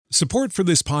Support for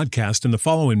this podcast and the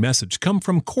following message come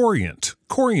from Corient.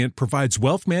 Corient provides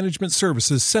wealth management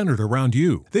services centered around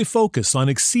you. They focus on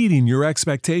exceeding your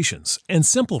expectations and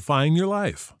simplifying your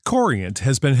life. Corient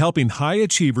has been helping high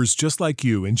achievers just like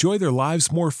you enjoy their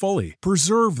lives more fully,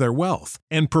 preserve their wealth,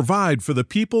 and provide for the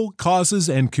people, causes,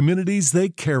 and communities they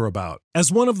care about. As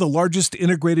one of the largest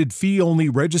integrated fee-only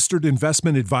registered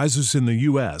investment advisors in the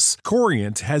U.S.,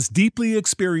 Corient has deeply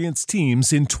experienced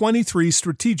teams in 23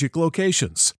 strategic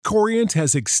locations. Corient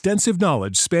has extensive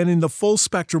knowledge spanning the full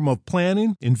spectrum of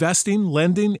planning, investing,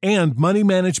 lending, and money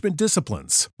management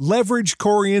disciplines. Leverage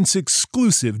Corient's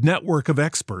exclusive network of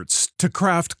experts to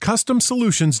craft custom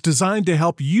solutions designed to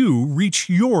help you reach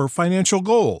your financial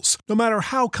goals, no matter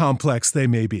how complex they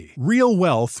may be. Real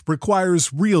wealth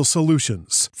requires real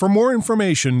solutions. For more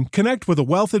information, connect with a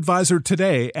wealth advisor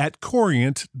today at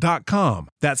Corient.com.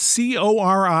 That's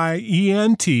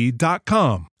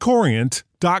Corient.com.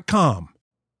 Corient.com.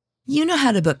 You know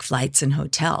how to book flights and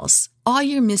hotels. All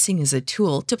you're missing is a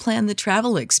tool to plan the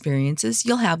travel experiences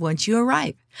you'll have once you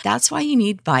arrive. That's why you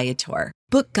need Viator.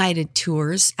 Book guided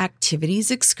tours,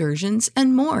 activities, excursions,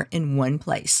 and more in one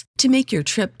place to make your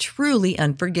trip truly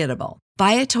unforgettable.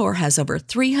 Viator has over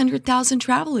 300,000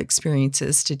 travel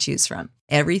experiences to choose from.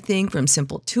 Everything from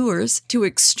simple tours to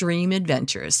extreme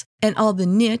adventures and all the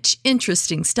niche,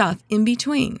 interesting stuff in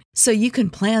between. So you can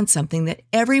plan something that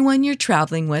everyone you're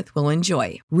traveling with will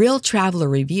enjoy. Real traveler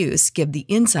reviews give the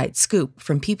inside scoop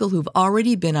from people who've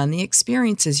already been on the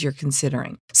experiences you're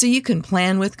considering. So you can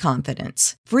plan with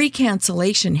confidence. Free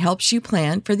cancellation helps you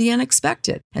plan for the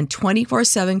unexpected. And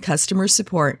 24/7 customer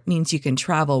support means you can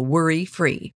travel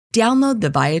worry-free. Download the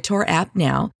Viator app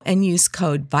now and use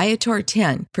code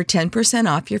Viator10 for 10%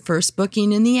 off your first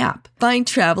booking in the app. Find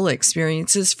travel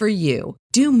experiences for you.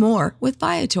 Do more with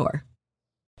Viator.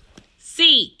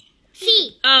 C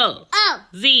O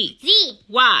Z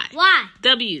Y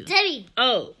W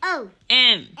O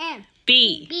M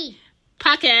B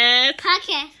Podcast.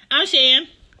 I'm Shan.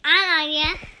 I'm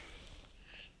Aria.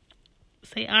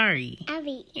 Say Ari.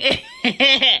 Abby.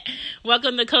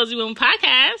 Welcome to Cozy Womb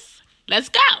Podcast. Let's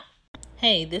go.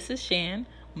 Hey, this is Shan,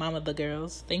 mom of the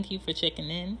girls. Thank you for checking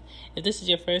in. If this is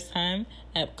your first time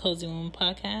at Cozy Womb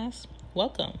Podcast,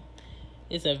 welcome.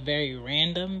 It's a very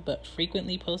random but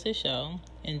frequently posted show.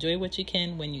 Enjoy what you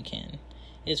can when you can.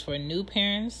 It's for new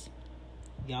parents.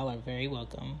 Y'all are very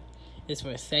welcome. It's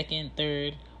for second,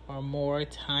 third, or more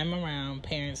time around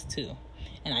parents too.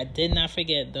 And I did not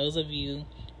forget those of you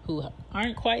who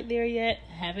aren't quite there yet,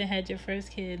 haven't had your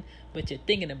first kid, but you're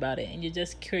thinking about it and you're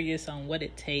just curious on what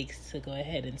it takes to go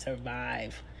ahead and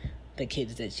survive the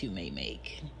kids that you may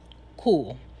make.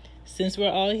 Cool. Since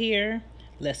we're all here,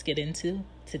 let's get into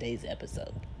today's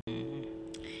episode.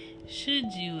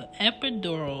 Should you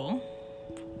epidural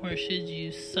or should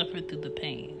you suffer through the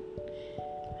pain?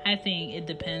 I think it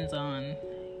depends on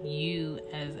you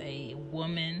as a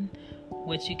woman,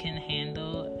 what you can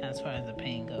handle as far as the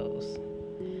pain goes.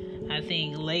 I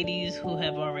think ladies who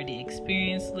have already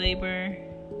experienced labor,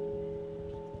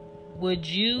 would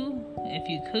you, if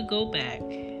you could go back,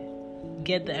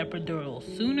 get the epidural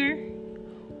sooner?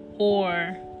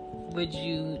 Or would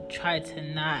you try to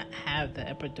not have the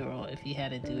epidural if you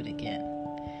had to do it again?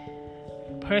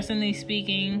 Personally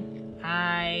speaking,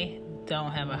 I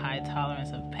don't have a high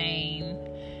tolerance of pain.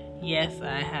 Yes,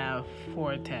 I have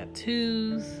 4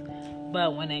 tattoos.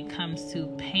 But when it comes to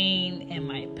pain in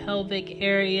my pelvic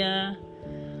area,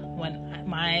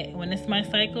 when it's my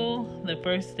cycle, the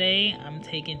first day, I'm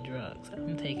taking drugs.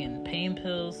 I'm taking pain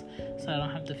pills so I don't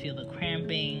have to feel the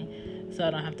cramping, so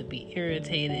I don't have to be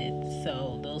irritated,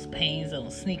 so those pains don't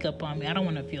sneak up on me. I don't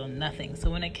want to feel nothing. So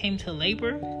when it came to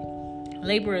labor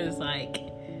is like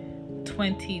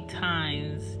 20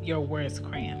 times your worst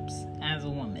cramps as a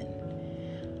woman.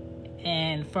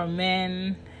 And for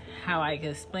men, how I can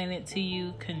explain it to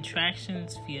you,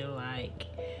 contractions feel like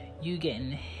you getting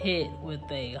hit with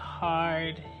a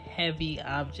hard, heavy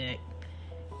object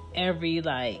every,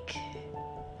 I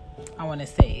want to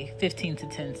say 15 to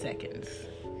 10 seconds.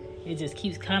 It just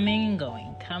keeps coming and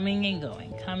going.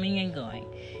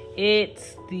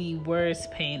 It's the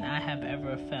worst pain I have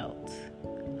ever felt.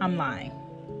 I'm lying.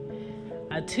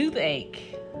 A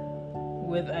toothache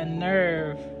with a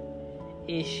nerve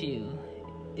issue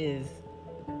is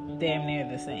damn near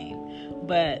the same.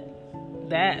 But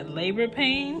that labor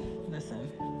pain, listen,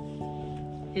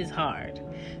 is hard.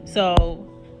 So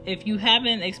if you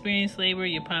haven't experienced labor,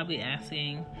 you're probably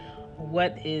asking,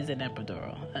 what is an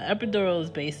epidural? An epidural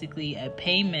is basically a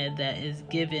pain med that is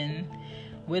given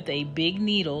with a big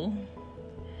needle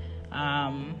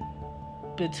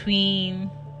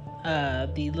between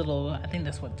the little, I think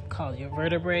that's what they call your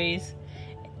vertebrae,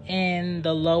 in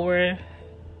the lower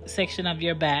section of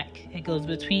your back. It goes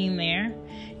between there.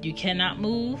 You cannot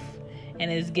move,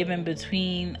 and it's given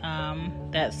between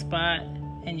that spot,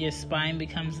 and your spine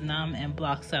becomes numb and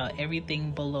blocks out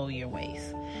everything below your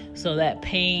waist. So that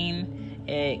pain,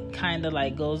 it kind of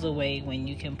like goes away when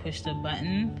you can push the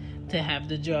button to have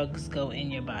the drugs go in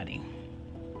your body.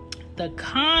 The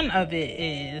con of it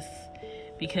is,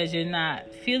 because you're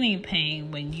not feeling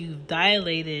pain when you've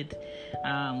dilated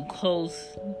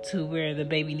close to where the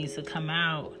baby needs to come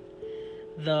out,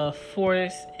 the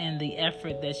force and the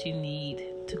effort that you need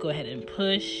to go ahead and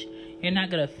push, you're not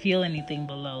going to feel anything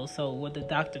below. So what the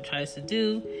doctor tries to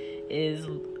do is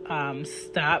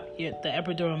stop the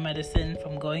epidural medicine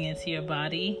from going into your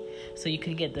body so you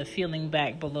can get the feeling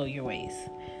back below your waist.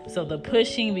 So the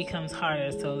pushing becomes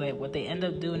harder. So that what they end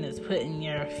up doing is putting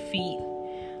your feet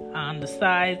on the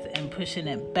sides and pushing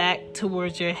it back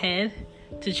towards your head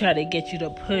to try to get you to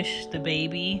push the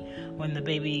baby when the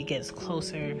baby gets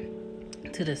closer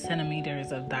to the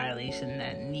centimeters of dilation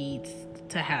that needs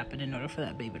to happen in order for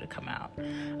that baby to come out.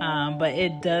 But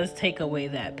it does take away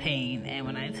that pain. And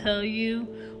when I tell you,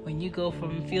 when you go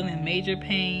from feeling major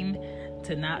pain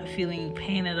to not feeling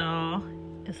pain at all,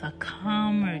 it's a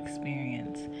calmer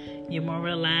experience. You're more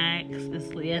relaxed.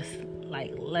 It's less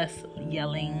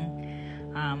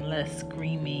yelling, less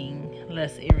screaming,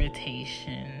 less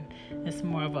irritation. It's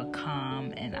more of a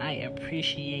calm, and I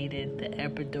appreciated the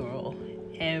epidural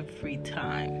every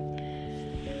time.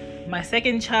 My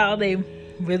second child, they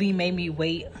really made me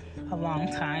wait a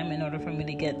long time in order for me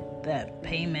to get that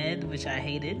pain med, which I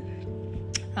hated.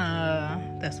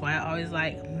 That's why I always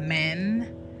like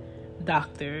men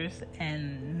doctors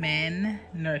and men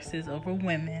nurses over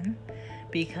women,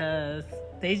 because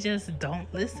they just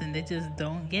don't listen. They just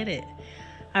don't get it.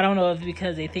 I don't know if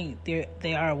because they think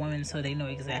they are a woman, so they know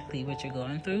exactly what you're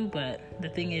going through. But the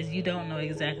thing is, you don't know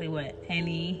exactly what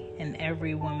any and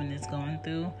every woman is going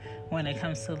through when it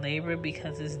comes to labor,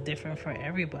 because it's different for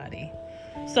everybody.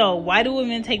 So why do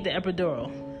women take the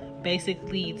epidural?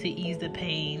 Basically to ease the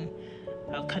pain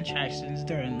of contractions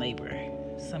during labor.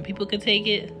 Some people could take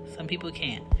it, some people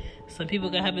can't. Some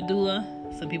people can have a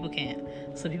doula, some people can't.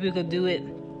 Some people could do it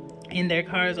in their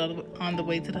cars on the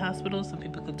way to the hospital. Some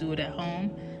people could do it at home.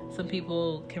 Some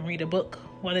people can read a book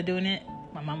while they're doing it.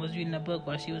 My mom was reading a book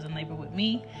while she was in labor with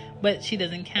me, but she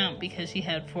doesn't count because she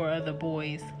had 4 other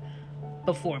boys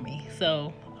before me.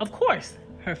 So, of course,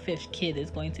 her 5th kid is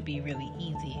going to be really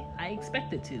easy. I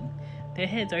expect it to. Their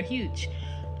heads are huge.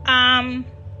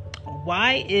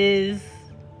 Why is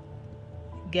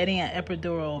getting an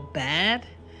epidural bad?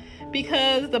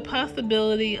 Because the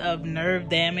possibility of nerve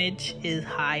damage is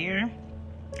higher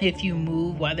if you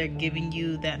move while they're giving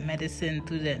you that medicine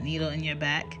through that needle in your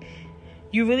back.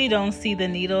 You really don't see the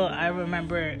needle. I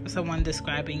remember someone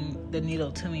describing the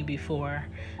needle to me before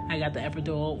I got the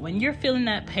epidural. When you're feeling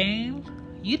that pain,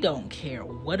 you don't care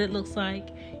what it looks like.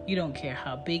 You don't care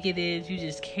how big it is. You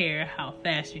just care how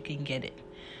fast you can get it.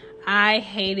 I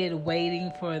hated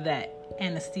waiting for that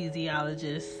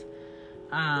anesthesiologist.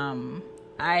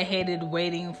 I hated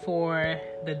waiting for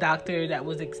the doctor that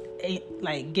was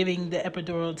giving the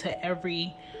epidural to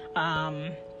every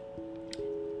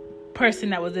person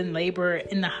that was in labor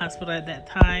in the hospital at that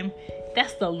time.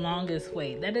 That's the longest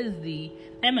wait. That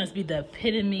must be the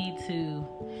epitome to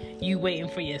you waiting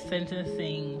for your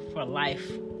sentencing for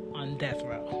life on death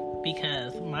row.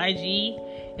 Because my G,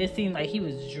 it seemed like he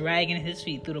was dragging his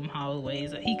feet through them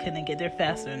hallways. He couldn't get there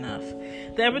fast enough.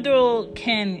 The epidural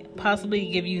can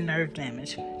possibly give you nerve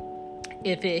damage.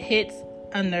 If it hits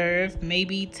a nerve,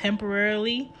 maybe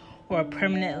temporarily or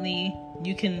permanently,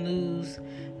 you can lose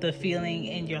the feeling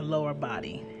in your lower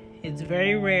body. It's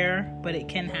very rare, but it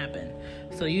can happen.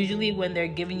 So usually when they're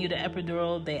giving you the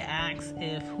epidural, they ask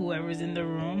if whoever's in the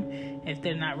room, if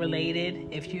they're not related,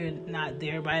 if you're not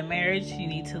there by marriage, you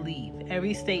need to leave.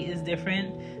 Every state is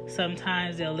different.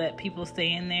 Sometimes they'll let people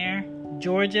stay in there.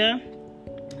 Georgia,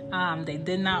 they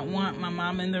did not want my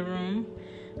mom in the room.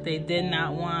 They did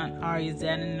not want Ari's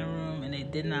dad in the room, and they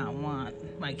did not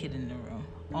want my kid in the room.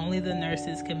 Only the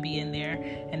nurses can be in there,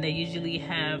 and they usually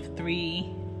have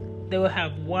 3. They will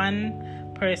have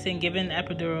 1 person giving the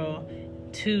epidural,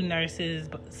 2 nurses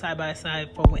side by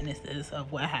side for witnesses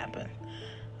of what happened.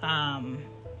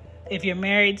 If you're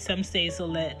married, some states will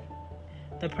let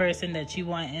the person that you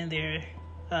want in there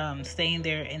stay in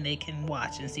there, and they can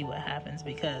watch and see what happens.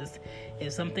 Because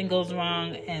if something goes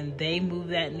wrong and they move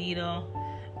that needle,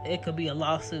 it could be a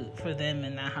lawsuit for them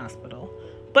in that hospital.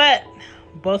 But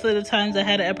both of the times I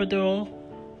had an epidural,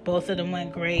 both of them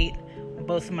went great.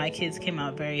 Both of my kids came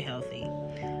out very healthy.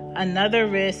 Another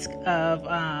risk of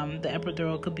the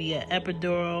epidural could be an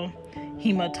epidural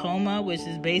hematoma, which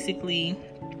is basically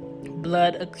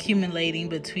blood accumulating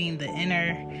between the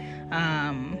inner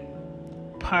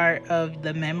part of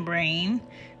the membrane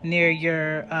near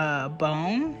your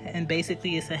bone, and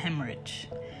basically it's a hemorrhage.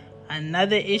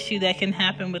 Another issue that can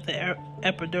happen with the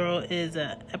epidural is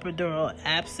an epidural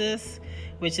abscess,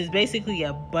 which is basically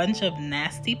a bunch of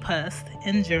nasty pus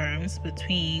and germs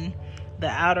between the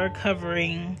outer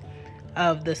covering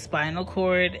of the spinal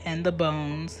cord and the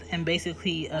bones, and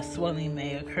basically a swelling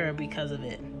may occur because of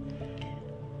it.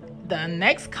 The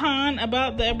next con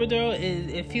about the epidural is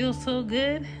it feels so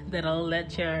good that it'll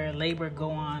let your labor go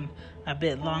on a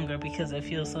bit longer because it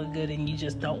feels so good and you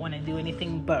just don't want to do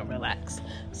anything but relax.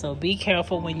 So be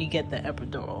careful when you get the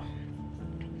epidural.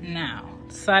 Now,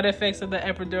 side effects of the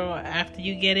epidural after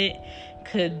you get it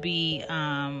could be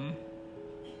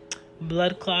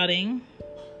blood clotting.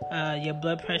 Your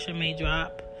blood pressure may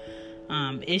drop,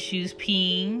 issues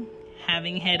peeing,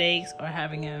 having headaches, or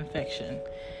having an infection.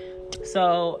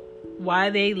 So why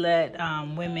they let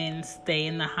women stay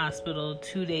in the hospital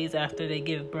 2 days after they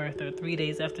give birth or 3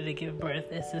 days after they give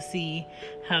birth is to see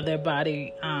how their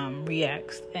body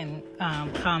reacts and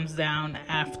calms down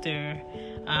after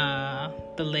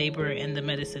the labor and the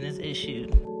medicine is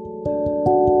issued.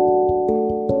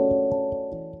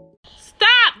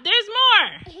 Stop! There's more!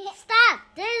 Stop!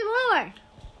 There's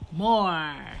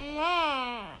More!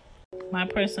 My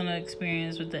personal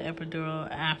experience with the epidural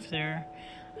after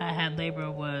I had labor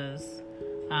was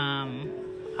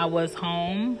I was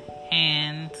home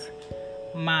and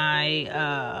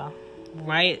my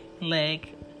right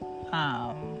leg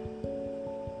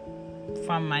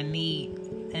from my knee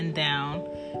and down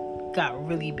got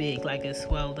really big, like it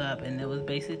swelled up, and it was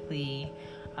basically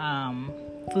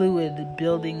fluid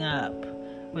building up,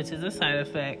 which is a side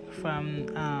effect from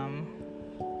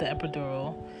the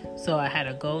epidural. So I had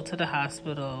to go to the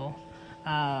hospital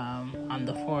on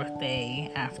the 4th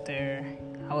day after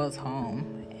I was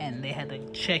home, and they had to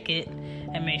check it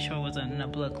and make sure it wasn't a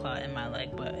blood clot in my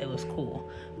leg, but it was cool.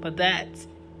 But that's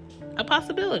a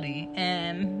possibility,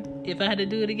 and if I had to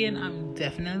do it again, I'm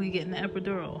definitely getting the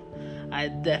epidural. I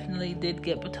definitely did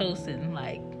get Pitocin.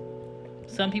 Like,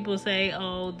 some people say,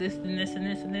 oh, this and this and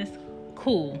this and this.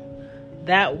 Cool.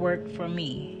 That worked for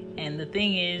me. And the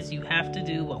thing is, you have to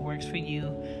do what works for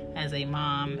you as a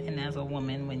mom and as a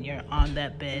woman when you're on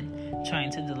that bed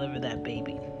trying to deliver that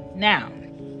baby. Now,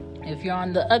 if you're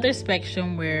on the other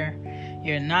spectrum where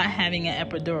you're not having an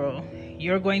epidural,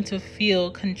 you're going to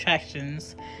feel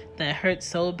contractions that hurt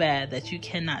so bad that you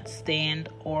cannot stand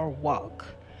or walk.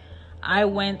 I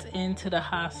went into the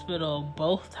hospital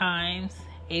both times,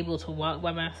 able to walk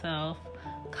by myself,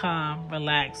 calm,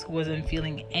 relaxed, wasn't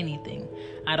feeling anything.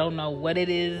 I don't know what it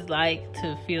is like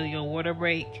to feel your water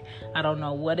break. I don't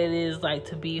know what it is like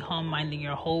to be home minding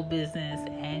your whole business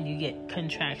and you get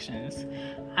contractions.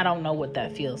 I don't know what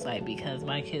that feels like because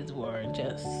my kids were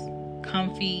just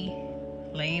comfy,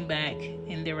 laying back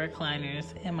in their recliners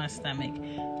in my stomach,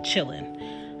 chilling.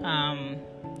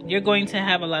 You're going to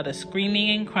have a lot of screaming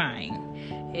and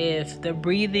crying. If the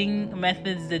breathing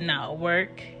methods did not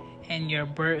work in your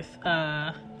birth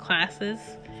classes,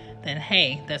 then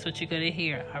hey, that's what you're going to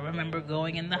hear. I remember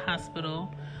going in the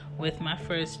hospital with my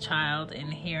first child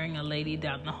and hearing a lady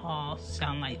down the hall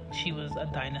sound like she was a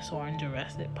dinosaur in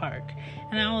Jurassic Park.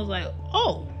 And I was like,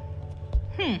 oh,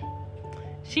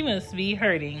 she must be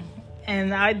hurting.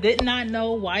 And I did not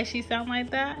know why she sounded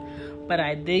like that, but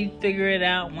I did figure it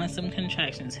out when some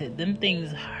contractions hit. Them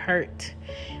things hurt.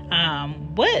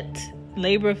 What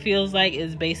labor feels like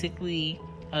is basically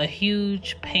a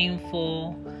huge,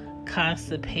 painful,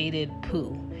 constipated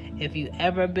poo. If you've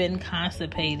ever been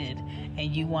constipated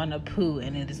and you want to poo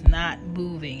and it is not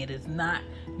moving, it is not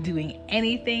doing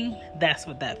anything, that's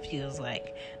what that feels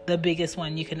like. The biggest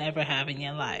one you can ever have in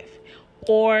your life.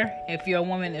 Or if you're a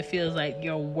woman, it feels like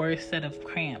your worst set of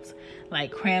cramps.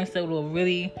 Like cramps that will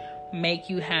really make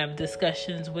you have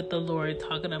discussions with the Lord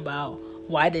talking about,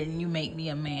 why didn't you make me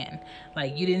a man?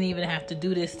 Like, you didn't even have to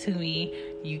do this to me.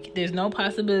 There's no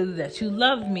possibility that you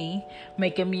love me,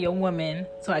 making me a woman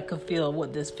so I could feel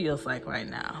what this feels like right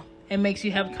now. It makes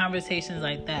you have conversations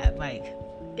like that. Like,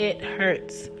 it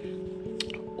hurts.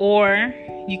 Or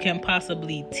you can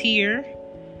possibly tear.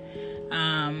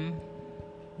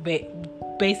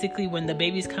 Basically, when the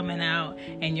baby's coming out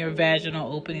and your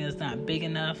vaginal opening is not big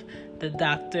enough, the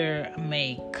doctor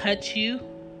may cut you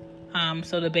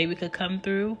so the baby could come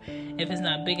through if it's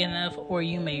not big enough, or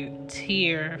you may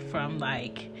tear from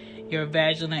like your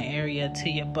vaginal area to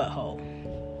your butthole.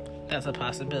 That's a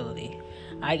possibility.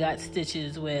 I got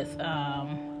stitches with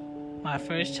my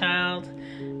first child,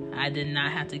 I did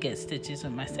not have to get stitches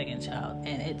with my second child.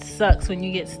 And it sucks when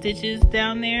you get stitches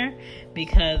down there,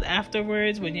 because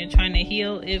afterwards, when you're trying to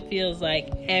heal, it feels like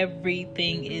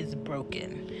everything is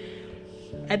broken.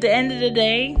 At the end of the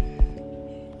day,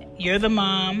 you're the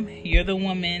mom, you're the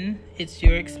woman, it's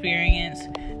your experience.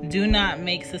 Do not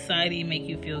make society make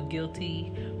you feel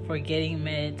guilty for getting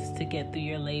meds to get through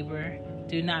your labor.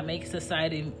 Do not make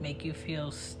society make you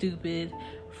feel stupid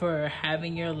for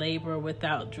having your labor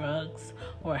without drugs,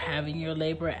 or having your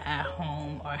labor at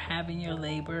home, or having your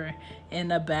labor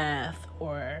in a bath,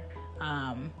 or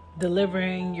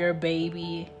delivering your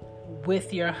baby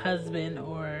with your husband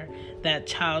or that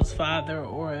child's father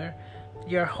or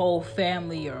your whole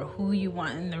family or who you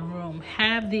want in the room.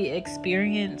 Have the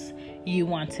experience you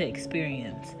want to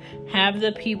experience. Have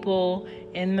the people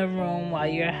in the room while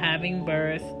you're having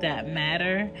birth that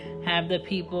matter. Have the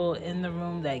people in the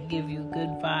room that give you good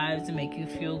vibes and make you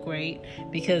feel great,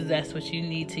 because that's what you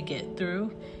need to get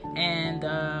through. And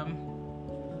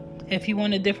if you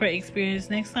want a different experience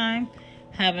next time,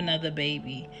 have another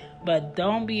baby. But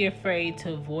don't be afraid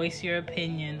to voice your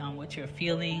opinion on what you're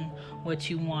feeling, what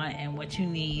you want, and what you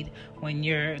need when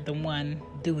you're the one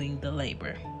doing the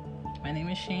labor. My name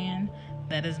is Shan.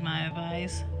 That is my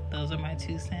advice. Those are my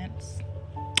 2 cents.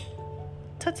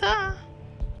 Ta-ta!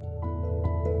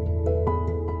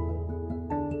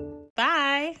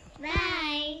 Bye!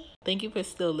 Bye! Thank you for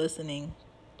still listening.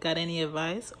 Got any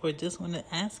advice or just want to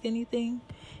ask anything?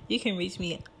 You can reach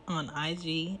me on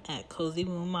IG at Cozy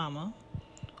Womb Mama,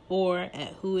 or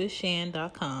at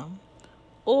whoisshan.com,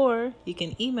 or you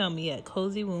can email me at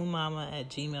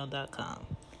cozywombmama@gmail.com.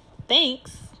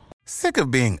 Thanks. Sick of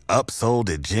being upsold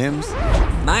at gyms?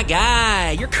 My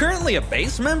guy, you're currently a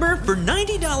base member. For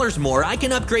 $90 more, I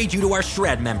can upgrade you to our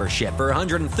Shred membership. For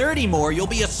 $130 more, you'll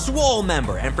be a Swole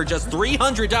member. And for just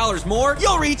 $300 more,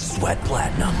 you'll reach Sweat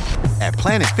Platinum. At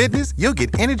Planet Fitness, you'll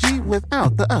get energy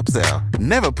without the upsell.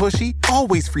 Never pushy,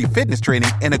 always free fitness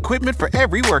training and equipment for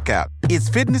every workout. It's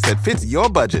fitness that fits your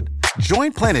budget.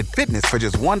 Join Planet Fitness for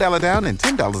just $1 down and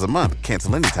 $10 a month.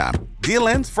 Cancel anytime. Deal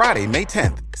ends Friday, May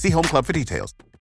 10th. See Home Club for details.